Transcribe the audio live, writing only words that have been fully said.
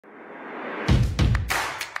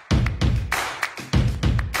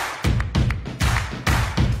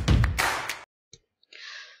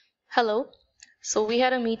Hello. So we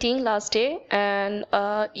had a meeting last day and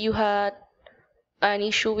you had an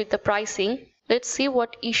issue with the pricing. Let's see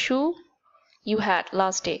what issue you had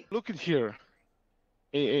last day. Look at here,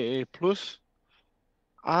 AAA plus.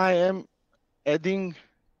 I am adding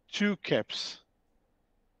 2 caps.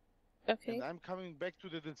 Okay. And I'm coming back to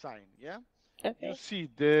the design, yeah? Okay. You see,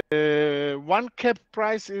 the 1 cap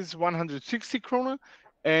price is 160 krona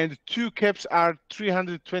and 2 caps are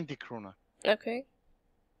 320 krona. Okay.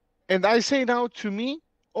 And I say now to me,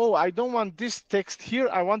 oh, I don't want this text here.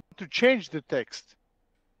 I want to change the text.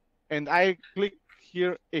 And I click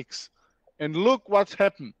here X. And look what's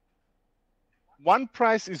happened. 1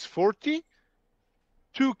 price is 40,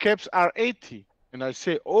 2 caps are 80. And I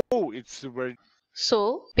say, oh, it's very...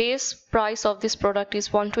 So base price of this product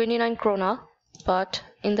is 129 krona. But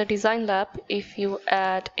in the design lab, if you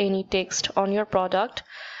add any text on your product,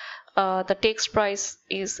 the text price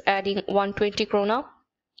is adding 120 krona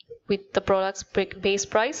with the product's base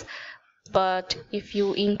price. But if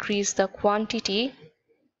you increase the quantity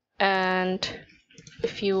and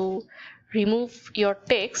if you remove your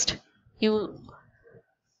text, you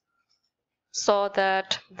saw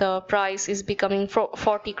that the price is becoming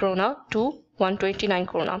 40 krona to 129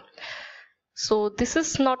 krona. So this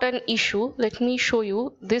is not an issue. Let me show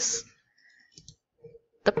you this.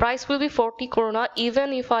 The price will be 40 krona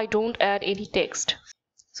even if I don't add any text.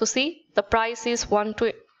 So see, the price is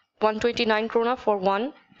 129 krona for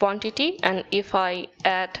one quantity, and if I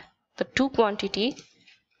add the 2 quantity,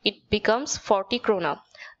 it becomes 40 krona.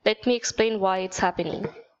 Let me explain why it's happening.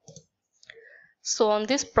 So on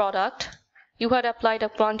this product, you had applied a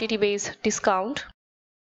quantity based discount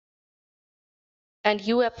and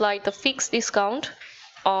you applied the fixed discount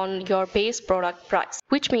on your base product price,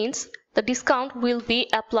 which means the discount will be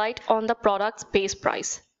applied on the product's base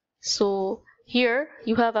price. So here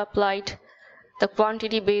you have applied the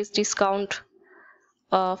quantity based discount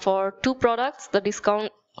for 2 products.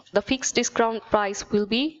 The fixed discount price will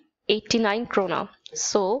be 89 krona.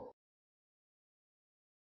 So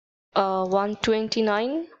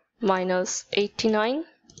 129 minus 89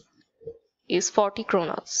 is 40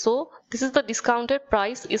 krona. So this is the discounted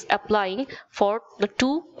price is applying for the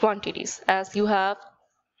 2 quantities, as you have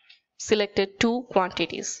selected 2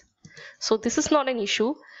 quantities. So this is not an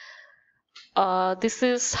issue. This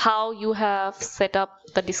is how you have set up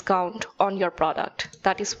the discount on your product.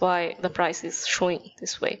 That is why the price is showing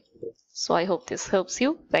this way. So I hope this helps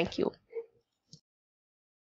you. Thank you.